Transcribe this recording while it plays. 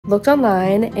looked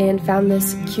online and found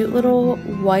this cute little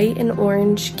white and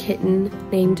orange kitten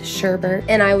named Sherbert,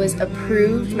 and I was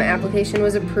approved. My application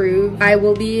was approved. I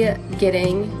will be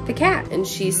getting the cat, and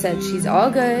she said she's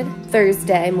all good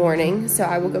Thursday morning, so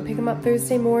I will go pick him up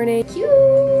Thursday morning.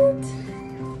 Cute!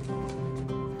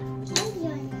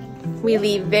 We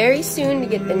leave very soon to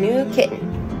get the new kitten.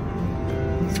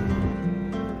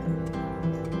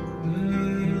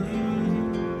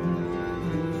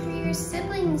 For your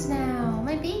siblings now,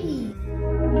 my baby.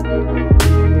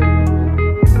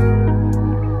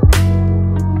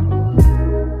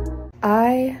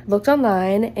 I looked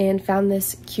online and found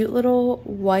this cute little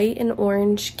white and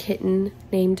orange kitten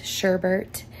named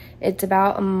Sherbert. It's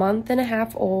about a month and a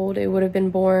half old. It would have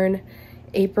been born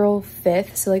April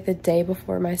 5th, so like the day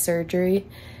before my surgery.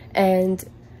 And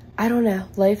I don't know,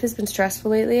 life has been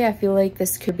stressful lately. I feel like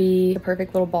this could be a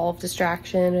perfect little ball of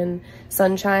distraction and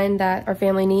sunshine that our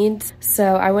family needs.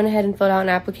 So I went ahead and filled out an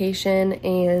application,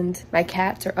 and my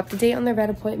cats are up to date on their vet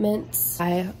appointments.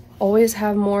 I always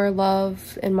have more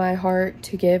love in my heart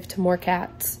to give to more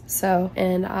cats. So,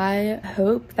 and I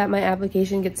hope that my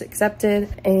application gets accepted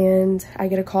and I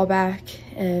get a call back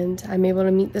and I'm able to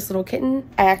meet this little kitten.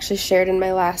 I actually shared in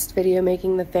my last video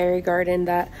making the fairy garden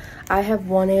that I have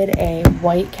wanted a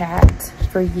white cat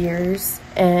for years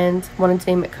and wanted to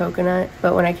name it Coconut,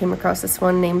 but when I came across this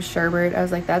one named Sherbert, I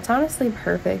was like, that's honestly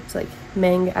perfect. Like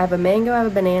mango, I have a mango, I have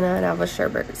a banana, and I have a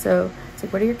Sherbert. So it's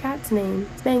like, what are your cats' names?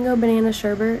 Mango, banana,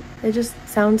 Sherbert. They just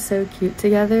sound so cute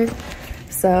together.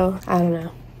 So I don't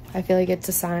know. I feel like it's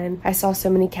a sign. I saw so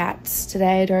many cats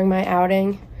today during my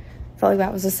outing. Felt like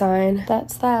that was a sign.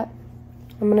 That's that.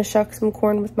 I'm gonna shuck some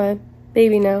corn with my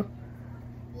baby now.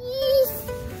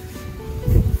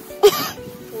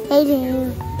 Hey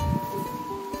there.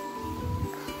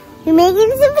 You're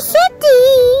making some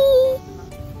shitty.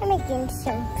 I'm making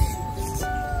some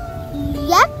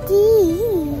yucky.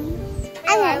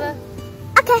 Hey, Lila.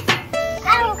 Okay.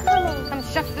 I'm coming. Come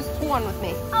shuck this corn with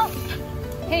me. Oh.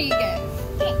 Here you go.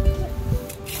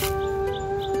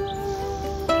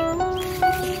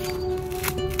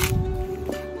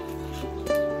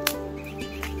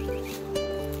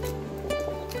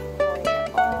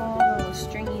 All those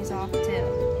stringies off too.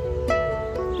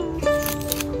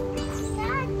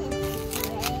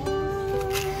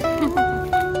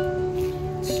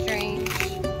 Strange.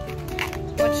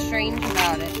 What's strange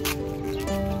about it? I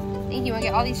think you want to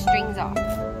get all these strings off.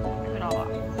 Rip it all off.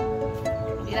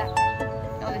 Do that.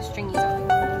 Get all the stringies off.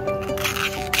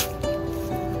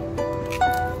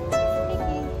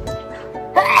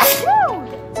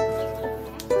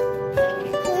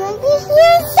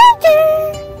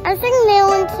 I think they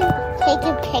want to take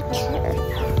a picture.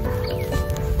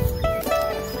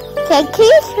 Take 2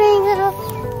 strings off.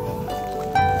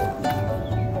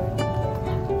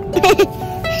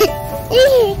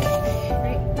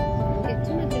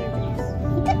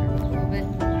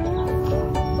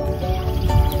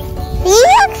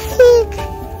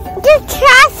 The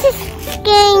trash is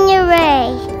getting away.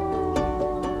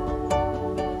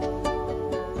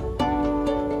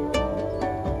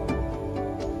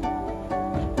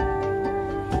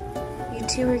 You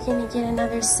two are gonna get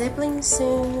another sibling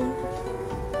soon.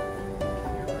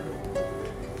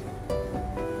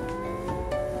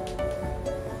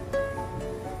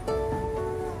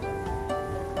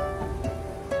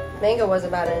 Mango was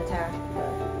about to attack.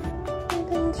 And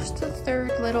then just a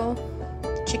third little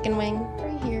chicken wing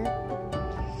right here.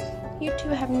 You two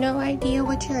have no idea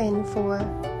what you're in for.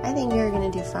 I think you're gonna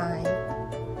do fine.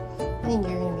 I think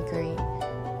you're gonna be great.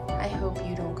 I hope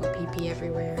you don't go pee-pee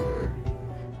everywhere.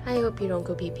 I hope you don't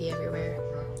go pee-pee everywhere.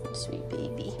 Sweet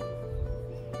baby.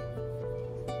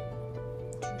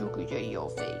 Look at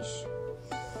your face.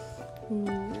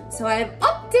 So I have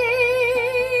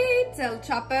updates, El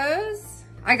Chapos.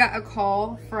 I got a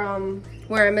call from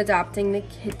where I'm adopting the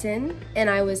kitten, and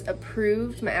I was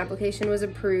approved. My application was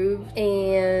approved,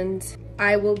 and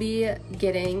I will be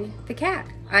getting the cat.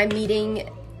 I'm meeting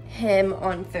him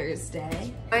on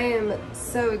Thursday. I am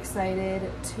so excited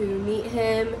to meet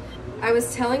him. I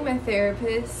was telling my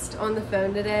therapist on the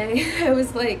phone today, I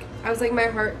was like, my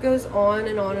heart goes on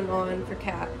and on and on for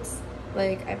cats.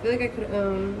 Like, I feel like I could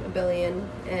own a billion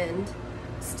and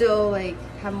still like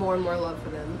have more and more love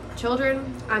for them.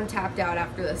 Children, I'm tapped out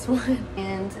after this one.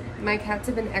 And my cats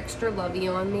have been extra lovey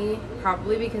on me,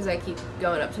 probably because I keep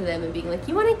going up to them and being like,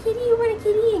 you want a kitty, you want a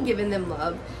kitty, and giving them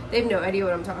love. They have no idea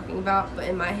what I'm talking about, but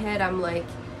in my head I'm like,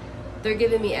 they're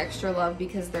giving me extra love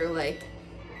because they're like,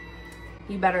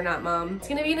 you better not, Mom. It's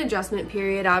gonna be an adjustment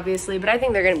period, obviously, but I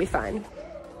think they're gonna be fine.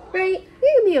 Right?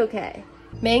 They're gonna be okay.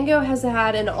 Mango has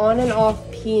had an on and off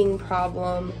peeing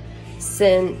problem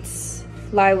since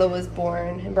Lila was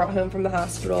born and brought home from the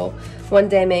hospital, one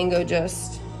day Mango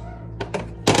just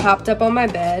hopped up on my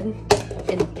bed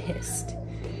and pissed.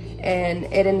 And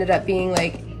it ended up being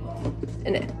like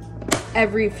an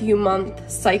every few month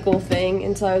cycle thing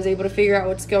until I was able to figure out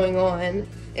what's going on.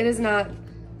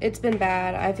 It's been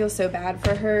bad. I feel so bad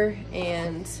for her,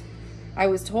 and I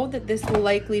was told that this will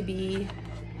likely be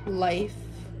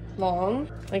lifelong,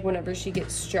 like whenever she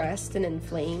gets stressed and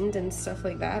inflamed and stuff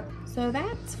like that. So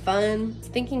that's fun.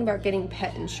 Thinking about getting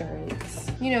pet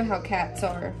insurance. You know how cats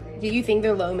are. You think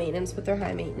they're low maintenance, but they're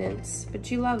high maintenance.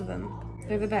 But you love them.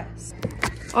 They're the best.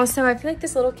 Also, I feel like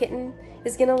this little kitten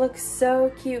is gonna look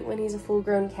so cute when he's a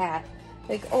full-grown cat.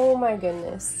 Like, oh my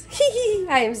goodness.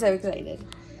 I am so excited.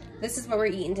 This is what we're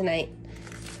eating tonight.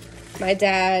 My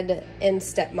dad and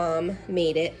stepmom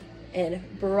made it and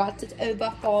brought it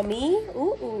over for me.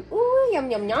 Ooh, ooh, ooh,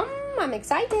 yum, yum, yum. I'm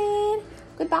excited.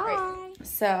 Goodbye. Right.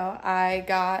 So I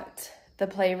got the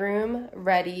playroom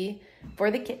ready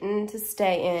for the kitten to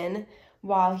stay in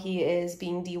while he is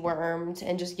being dewormed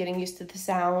and just getting used to the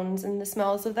sounds and the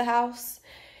smells of the house.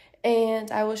 And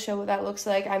I will show what that looks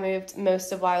like. I moved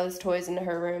most of Lila's toys into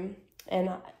her room, and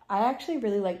I actually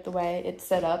really like the way it's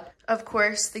set up. Of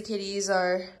course, the kitties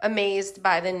are amazed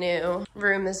by the new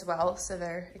room as well, so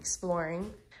they're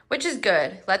exploring, which is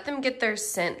good. Let them get their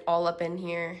scent all up in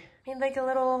here. Made like a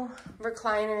little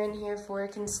recliner in here for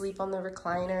it can sleep on the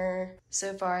recliner.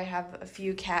 So far, I have a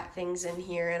few cat things in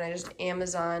here, and I just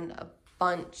Amazoned a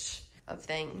bunch of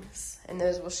things, and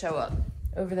those will show up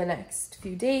over the next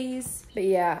few days. But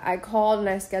yeah, I called and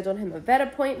I scheduled him a vet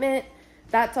appointment.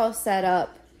 That's all set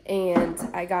up, and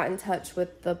I got in touch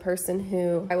with the person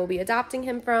who I will be adopting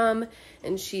him from,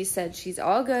 and she said she's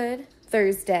all good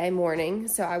Thursday morning.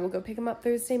 So I will go pick him up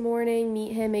Thursday morning,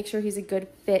 meet him, make sure he's a good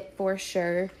fit for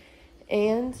sure.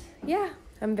 And yeah,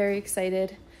 I'm very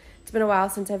excited. It's been a while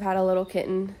since I've had a little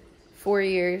kitten. 4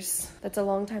 years. That's a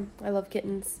long time. I love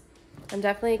kittens. I'm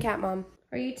definitely a cat mom.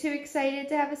 Are you too excited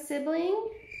to have a sibling?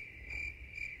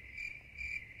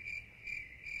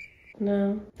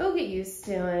 No. They'll get used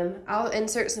to him. I'll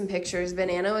insert some pictures.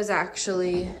 Banana was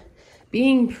actually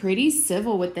being pretty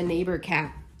civil with the neighbor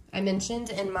cat. I mentioned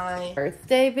in my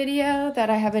birthday video that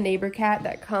I have a neighbor cat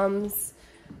that comes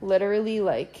literally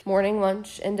like morning,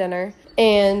 lunch, and dinner,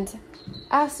 and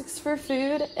asks for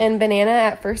food. And Banana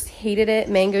at first hated it.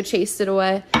 Mango chased it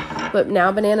away. But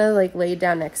now Banana like laid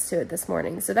down next to it this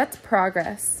morning. So that's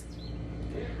progress.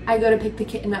 I go to pick the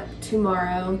kitten up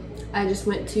tomorrow. I just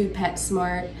went to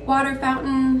PetSmart. Water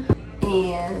fountain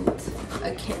and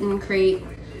a kitten crate.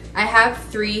 I have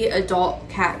 3 adult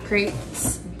cat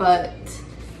crates, but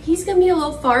he's gonna be a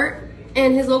little fart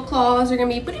and his little claws are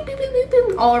gonna be boop, boop, boop,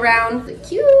 boop, all around. Like,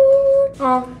 cute.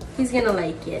 Oh, he's gonna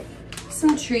like it.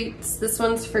 Some treats. This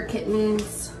one's for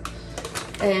kittens,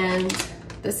 and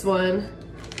this one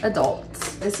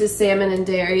adults. This is salmon and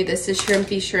dairy. This is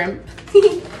shrimpy shrimp.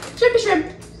 Shrimpy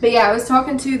shrimp. But yeah, I was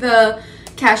talking to the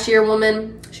cashier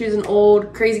woman. She was an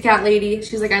old crazy cat lady.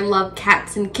 She's like, I love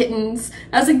cats and kittens.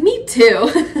 I was like, me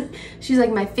too. She's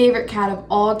like, my favorite cat of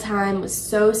all time, was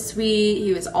so sweet.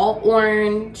 He was all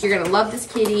orange. You're gonna love this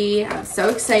kitty. I'm so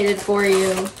excited for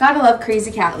you. Gotta love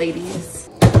crazy cat ladies.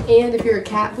 And if you're a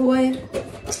cat boy,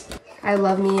 I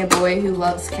love me a boy who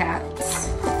loves cats.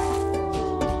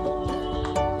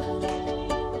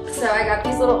 So I got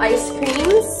these little ice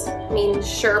creams.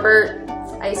 Sherbert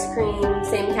ice cream,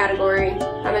 same category.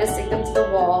 I'm gonna stick them to the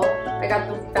wall. I got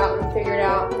the fountain figured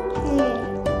out.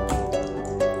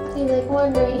 See, like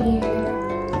one right here,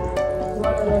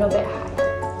 one a little bit higher.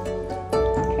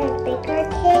 Bigger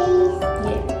case.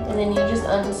 Yeah, and then you just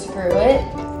unscrew it.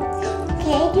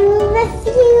 Can I do it with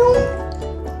you?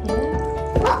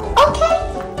 Yeah. Oh, okay.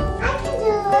 I can do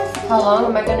it with you. How long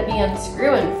am I gonna be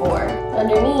unscrewing for?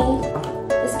 Underneath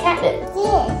is catnip.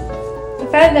 Yes. The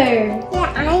feather.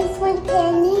 Yeah, I just want to put it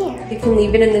in there. You can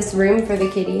leave it in this room for the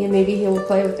kitty and maybe he will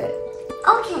play with it.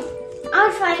 Okay,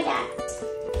 I'll try that.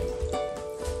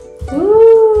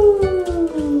 Ooh.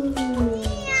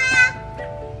 Yeah.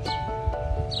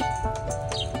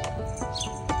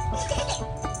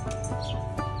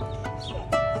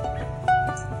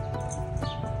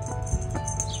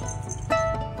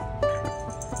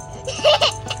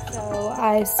 So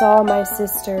I saw my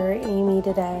sister Amy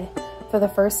today for the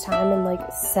first time in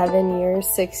like 7 years,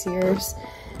 6 years.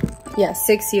 Yeah,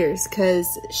 6 years, because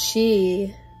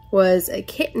she was a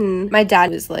kitten. My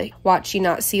dad was like, watch you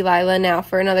not see Lila now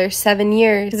for another 7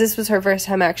 years, because this was her first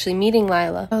time actually meeting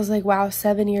Lila. I was like, wow,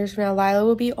 7 years from now, Lila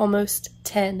will be almost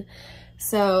 10.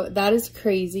 So that is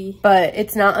crazy, but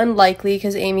it's not unlikely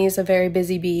because Amy is a very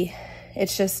busy bee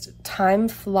It's just time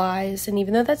flies, and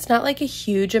even though that's not like a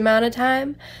huge amount of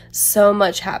time, so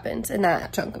much happens in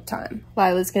that chunk of time.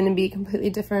 Lila's gonna be a completely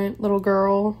different little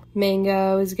girl.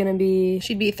 Mango is gonna be,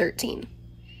 she'd be 13.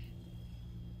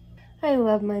 I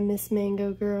love my Miss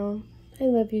Mango girl. I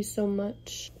love you so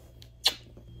much.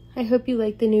 I hope you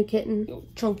like the new kitten. Oh,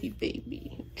 chunky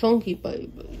baby, chunky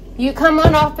baby. You come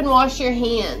on off and wash your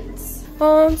hands.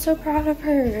 Oh, I'm so proud of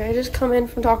her. I just come in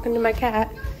from talking to my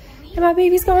cat, and my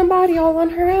baby's gone potty all on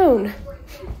her own.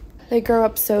 They grow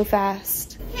up so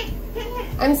fast.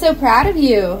 I'm so proud of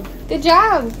you. Good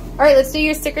job. All right, let's do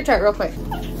your sticker chart real quick.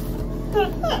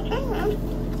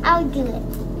 I'll do it.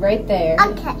 Right there.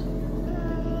 Okay.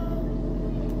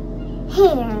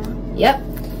 Here. Yep.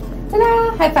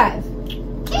 Ta-da! High five.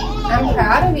 I'm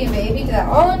proud of you, baby. You did that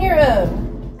all on your own.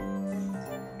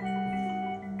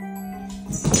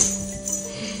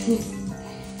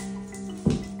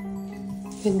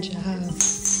 Good job.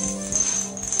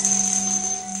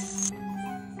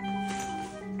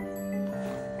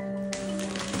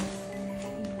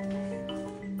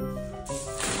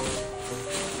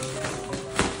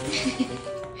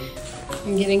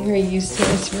 I'm getting her used to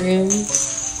this room.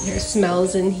 Her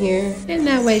smells in here. And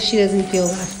that way she doesn't feel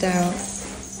left out.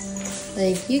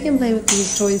 Like, you can play with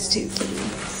these toys too, kitty.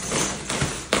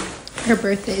 Her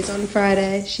birthday's on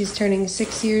Friday. She's turning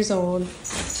 6 years old.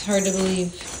 It's hard to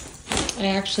believe. I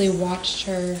actually watched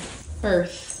her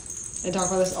birth. I talk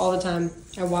about this all the time.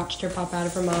 I watched her pop out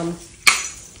of her mom.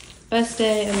 Best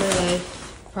day of my life,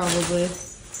 probably.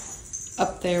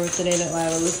 Up there with the day that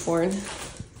Lila was born.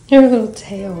 Her little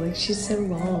tail, like she's so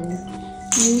long.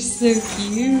 You're so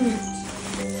cute.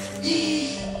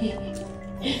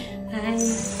 Hi.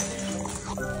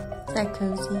 Is that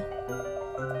cozy?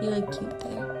 You look cute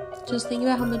there. Just think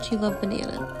about how much you love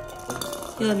Banana.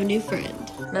 You have a new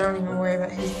friend. I don't even worry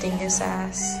about his dingus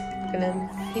ass. Look at him.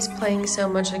 He's playing so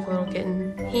much like a little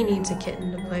kitten. He needs a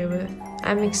kitten to play with.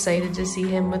 I'm excited to see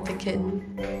him with the kitten.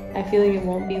 I feel like it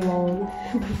won't be long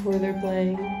before they're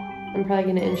playing. I'm probably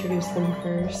gonna introduce them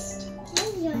first.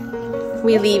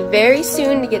 We leave very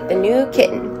soon to get the new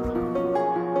kitten.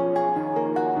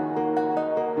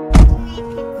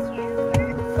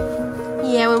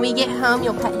 Yeah, when we get home,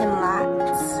 you'll pet him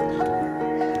lots.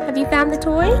 Have you found the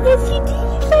toy? Yes, you did.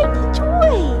 You found the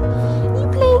toy. You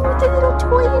playing with the little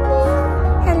toy in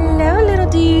there? Hello, little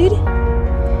dude.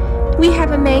 We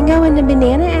have a mango and a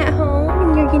banana at home,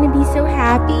 and you're gonna be so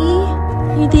happy.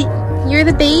 You're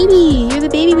the baby. You're the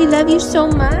baby. We love you so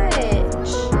much.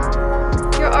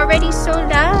 You're already so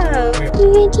loved.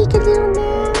 You gonna take a little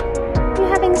nap? You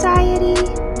have anxiety?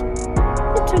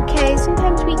 It's okay.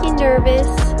 Sometimes we get nervous.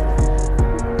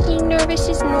 Being nervous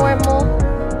is normal.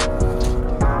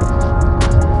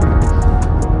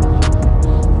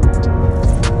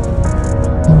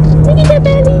 Look at that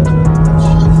belly.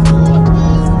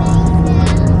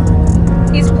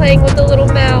 He's playing with the little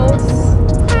mouse.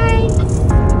 Hi.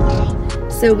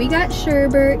 So we got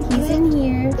Sherbert. He's in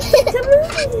here. Come on,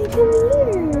 come here.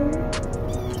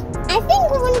 I think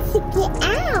we want to get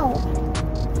out.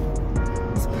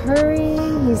 He's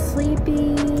purring. He's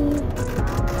sleepy.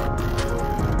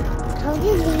 How do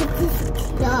you leave this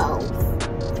closed?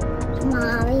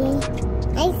 Mommy,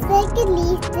 I said to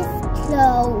leave this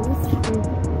closed.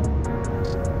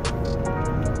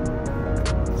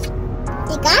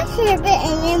 They got Sherbert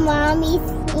in their mommy's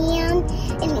hand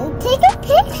and take a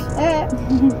picture.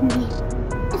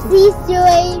 See,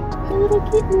 Joy? A little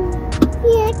kitten.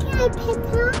 Yeah, can I pet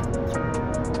her?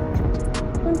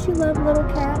 Don't you love little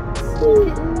cats and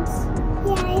kittens?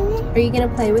 Yeah. Are you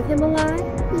gonna play with him a lot?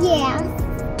 Yeah.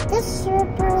 This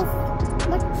Sherbert is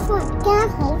much fun. Can I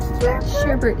hold Sherbert?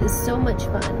 Sherbert is so much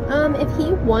fun. If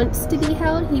he wants to be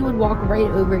held, he would walk right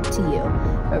over to you.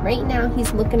 But right now,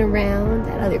 he's looking around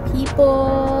at other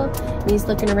people. And he's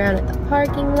looking around at the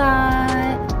parking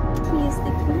lot. He's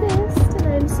the cutest,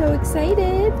 and I'm so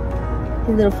excited.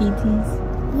 His little feeties.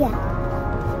 Yeah.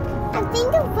 I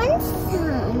think I want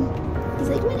some. He's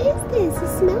like, what is this?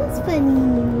 It smells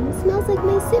funny. It smells like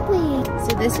my sibling.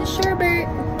 So this is Sherbert.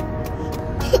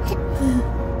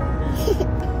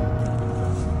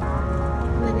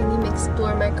 Letting him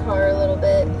explore my car a little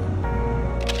bit.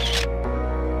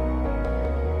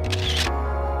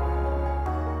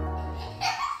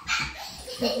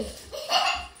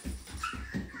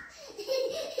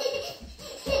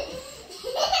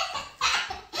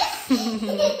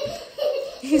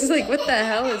 He's like, what the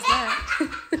hell is that?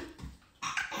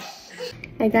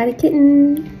 I got a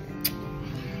kitten.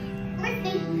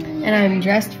 And I'm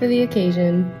dressed for the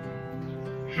occasion.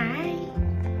 Hi.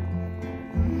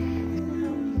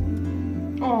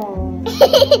 Oh.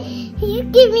 You're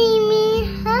giving me a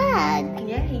hug.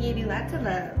 Yeah, he gave you lots of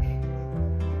love.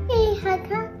 Hey, hug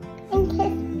her and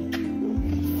kiss.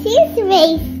 She's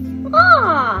race.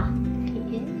 Aww.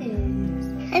 He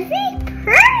Is he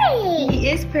purring? is. He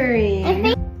is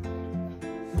purring.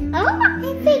 Oh, I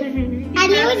think.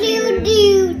 Hello, little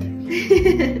dude.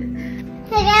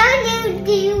 Hello, little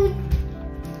dude.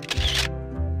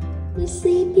 He's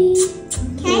sleepy.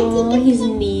 Oh, he's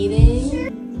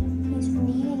kneading. He's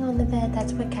kneading on the bed.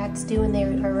 That's what cats do when they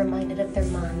are reminded of their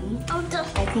mommy. Oh,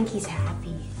 I think he's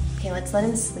happy. Okay, let's let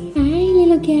him sleep. Hi,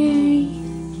 little guy.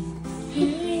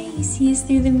 Hi, you see us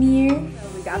through the mirror? So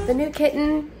we got the new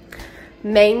kitten.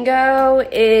 Mango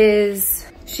is,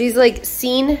 she's like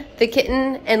seen the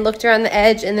kitten and looked around the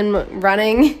edge and then went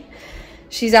running.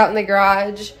 She's out in the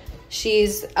garage.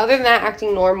 She's, other than that,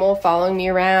 acting normal, following me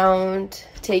around,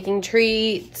 taking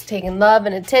treats, taking love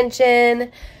and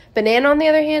attention. Banana, on the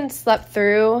other hand, slept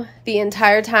through the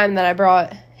entire time that I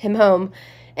brought him home.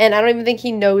 And I don't even think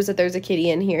he knows that there's a kitty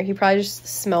in here. He probably just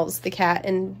smells the cat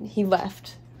and he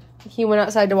left. He went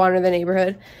outside to wander the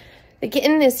neighborhood. The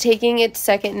kitten is taking its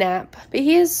second nap, but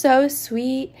he is so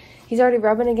sweet. He's already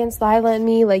rubbing against Lila and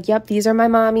me like, yep, these are my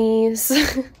mommies.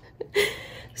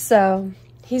 So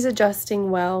he's adjusting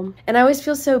well. And I always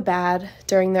feel so bad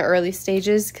during the early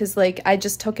stages because, like, I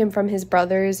just took him from his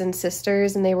brothers and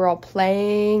sisters and they were all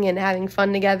playing and having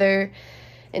fun together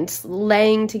and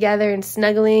laying together and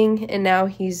snuggling, and now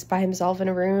he's by himself in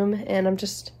a room, and I'm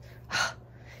just,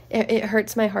 it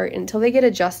hurts my heart. Until they get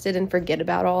adjusted and forget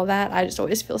about all that, I just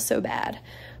always feel so bad.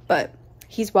 But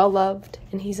he's well loved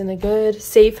and he's in a good,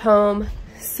 safe home.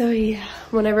 So yeah,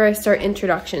 whenever I start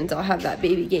introductions, I'll have that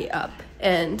baby gate up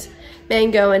and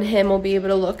Mango and him will be able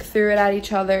to look through it at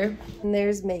each other. And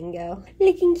there's Mango,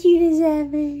 looking cute as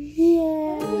ever.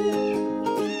 Yeah.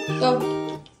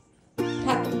 Go.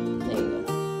 Pat him.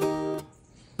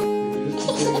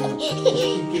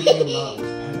 There you go.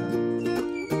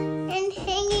 And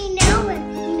hanging out with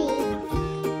me.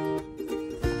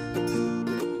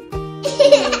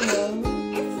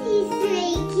 And she's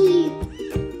very cute.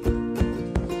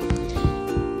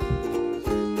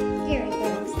 Here it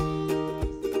goes.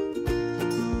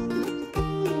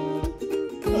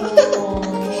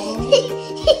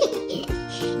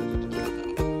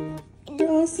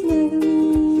 They're all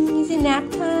snuggling. Is it nap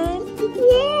time?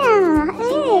 Yeah.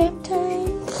 Hey. Nap time.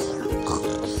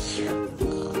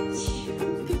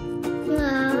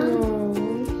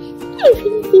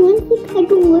 He wants to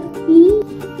cuddle with me.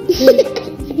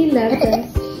 He loves us.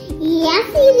 Yes,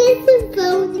 he is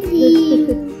supposed to.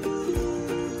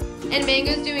 And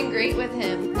Mango's doing great with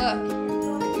him.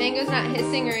 Look, Mango's not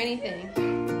hissing or anything.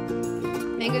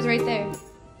 Mango's right there.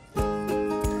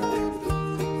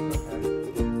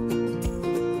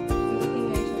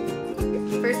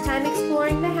 First time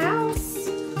exploring the house.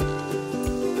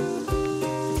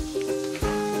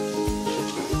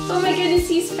 Oh my goodness,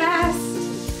 he's fast.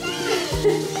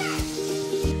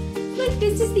 Look,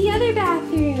 this is the other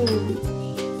bathroom.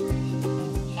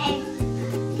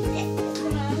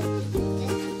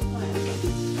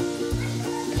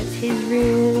 That's his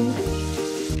room.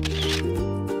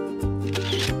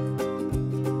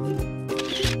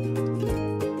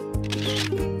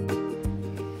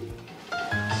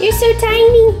 You're so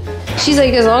tiny. She's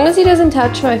like, as long as he doesn't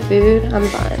touch my food, I'm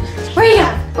fine. Where you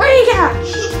going? Where you going?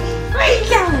 Where you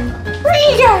going? Where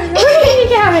you going? Where you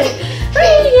going?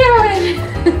 Where you going?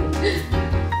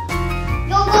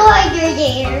 Go under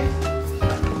there.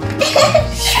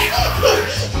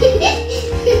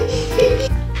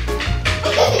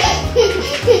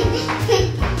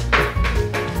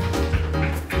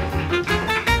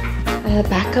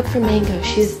 Back up for Mango.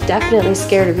 She's definitely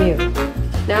scared of you.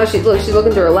 Now she's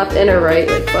looking to her left and her right.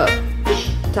 Like, look.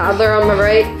 Toddler on my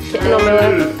right, kitten on my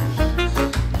left.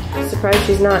 Surprised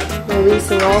she's not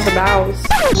releasing all her bowels.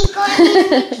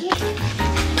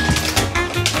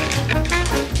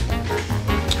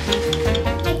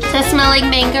 Does that smell like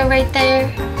Mango right there?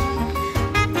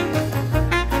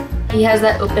 He has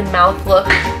that open mouth look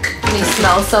when he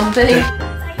smells something.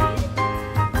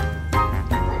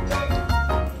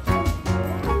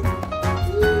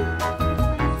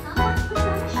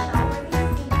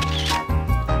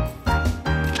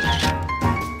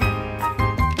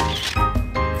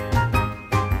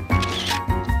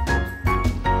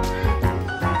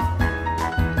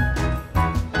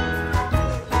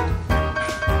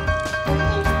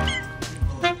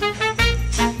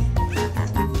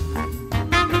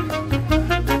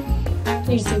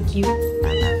 You're so cute.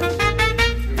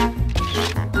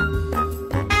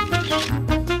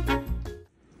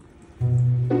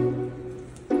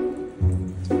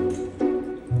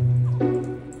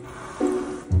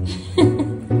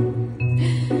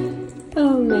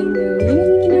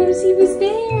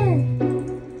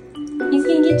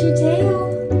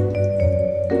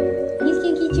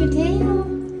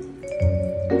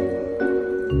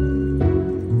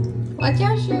 Watch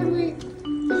out, Sherbert.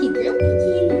 He grumpy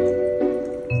kitty.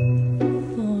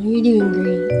 Oh, you're doing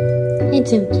great.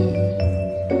 It's okay.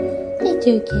 It's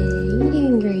okay. You're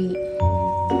doing great.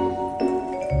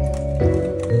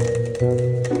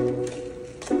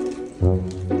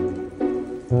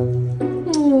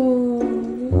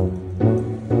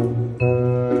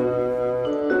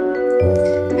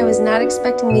 I was not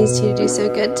expecting these two to do so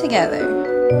good together,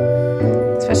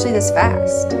 especially this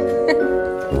fast.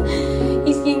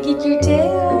 He's gonna get your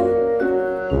tail.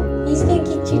 He's gonna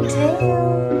get your tail.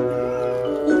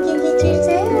 He's gonna get your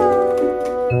tail.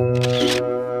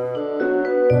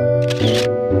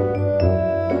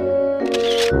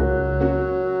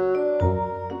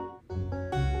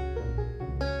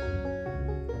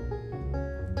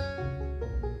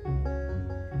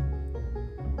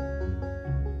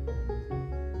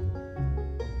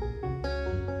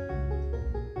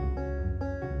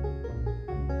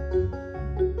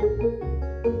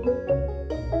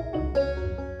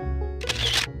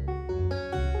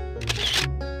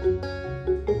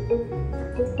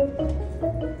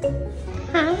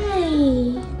 Hi.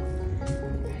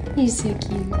 You're so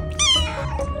cute.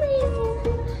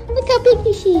 Look how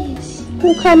big she is. Can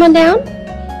you climb on down?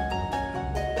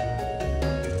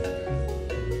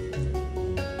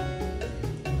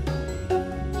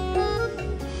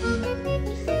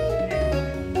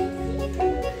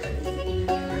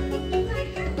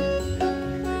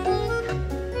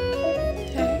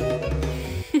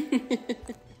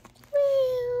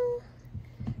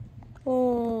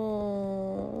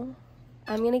 Oh,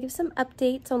 I'm gonna give some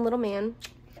updates on little man.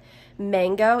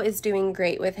 Mango is doing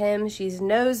great with him. She's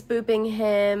nose booping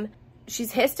him.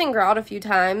 She's hissed and growled a few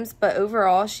times, but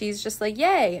overall she's just like,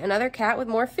 yay, another cat with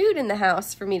more food in the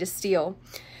house for me to steal.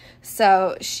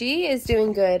 So she is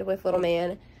doing good with little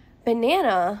man.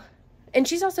 Banana, and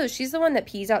she's the one that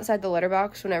pees outside the litter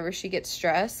box whenever she gets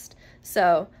stressed.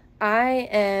 So I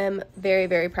am very,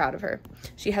 very proud of her.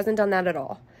 She hasn't done that at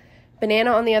all.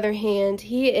 Banana, on the other hand,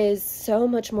 he is so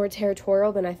much more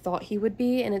territorial than I thought he would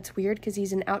be, and it's weird because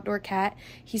he's an outdoor cat.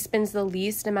 He spends the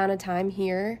least amount of time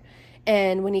here,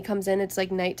 and when he comes in, it's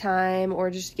like nighttime or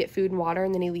just to get food and water,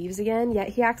 and then he leaves again, yet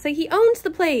he acts like he owns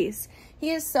the place. He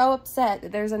is so upset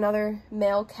that there's another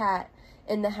male cat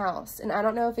in the house, and I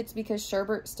don't know if it's because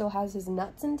Sherbert still has his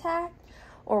nuts intact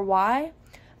or why,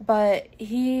 but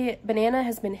Banana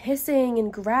has been hissing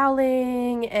and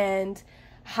growling and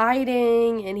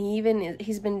hiding, and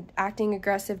he's been acting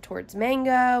aggressive towards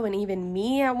Mango and even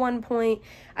me at one point.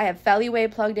 I have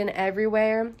Feliway plugged in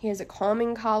everywhere. He has a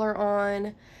calming collar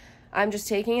on. I'm just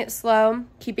taking it slow,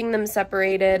 keeping them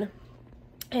separated,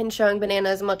 and showing Banana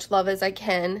as much love as I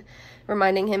can,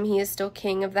 reminding him he is still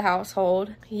king of the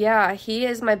household. Yeah, he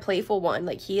is my playful one.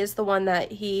 Like, he is the one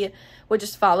that he would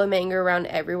just follow Mango around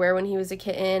everywhere when he was a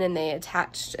kitten, and they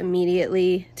attached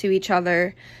immediately to each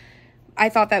other. I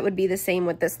thought that would be the same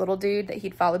with this little dude, that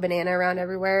he'd follow Banana around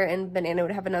everywhere and Banana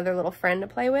would have another little friend to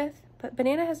play with. But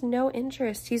Banana has no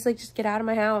interest. He's like, just get out of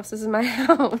my house. This is my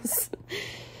house.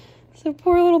 So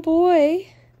poor little boy.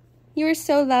 You are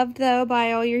so loved, though,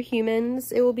 by all your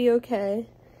humans. It will be okay.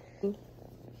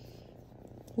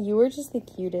 You are just the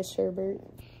cutest, Sherbert.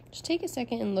 Just take a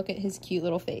second and look at his cute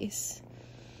little face.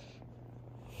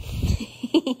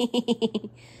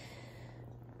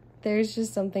 There's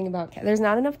just something about cats. There's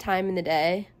not enough time in the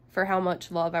day for how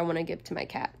much love I want to give to my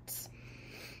cats.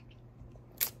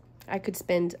 I could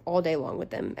spend all day long with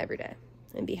them every day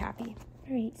and be happy.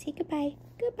 All right, say goodbye.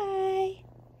 Goodbye.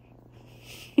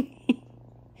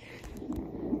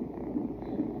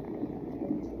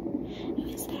 Who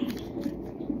is that?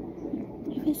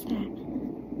 Who is that?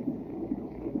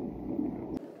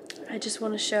 I just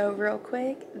want to show real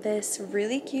quick this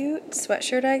really cute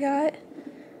sweatshirt I got.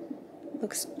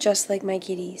 Looks just like my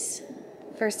kitties.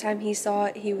 First time he saw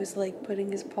it, he was like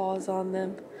putting his paws on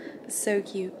them. It's so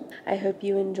cute. I hope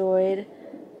you enjoyed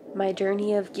my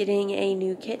journey of getting a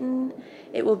new kitten.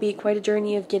 It will be quite a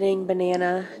journey of getting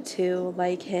Banana to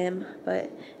like him,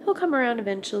 but he'll come around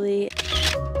eventually.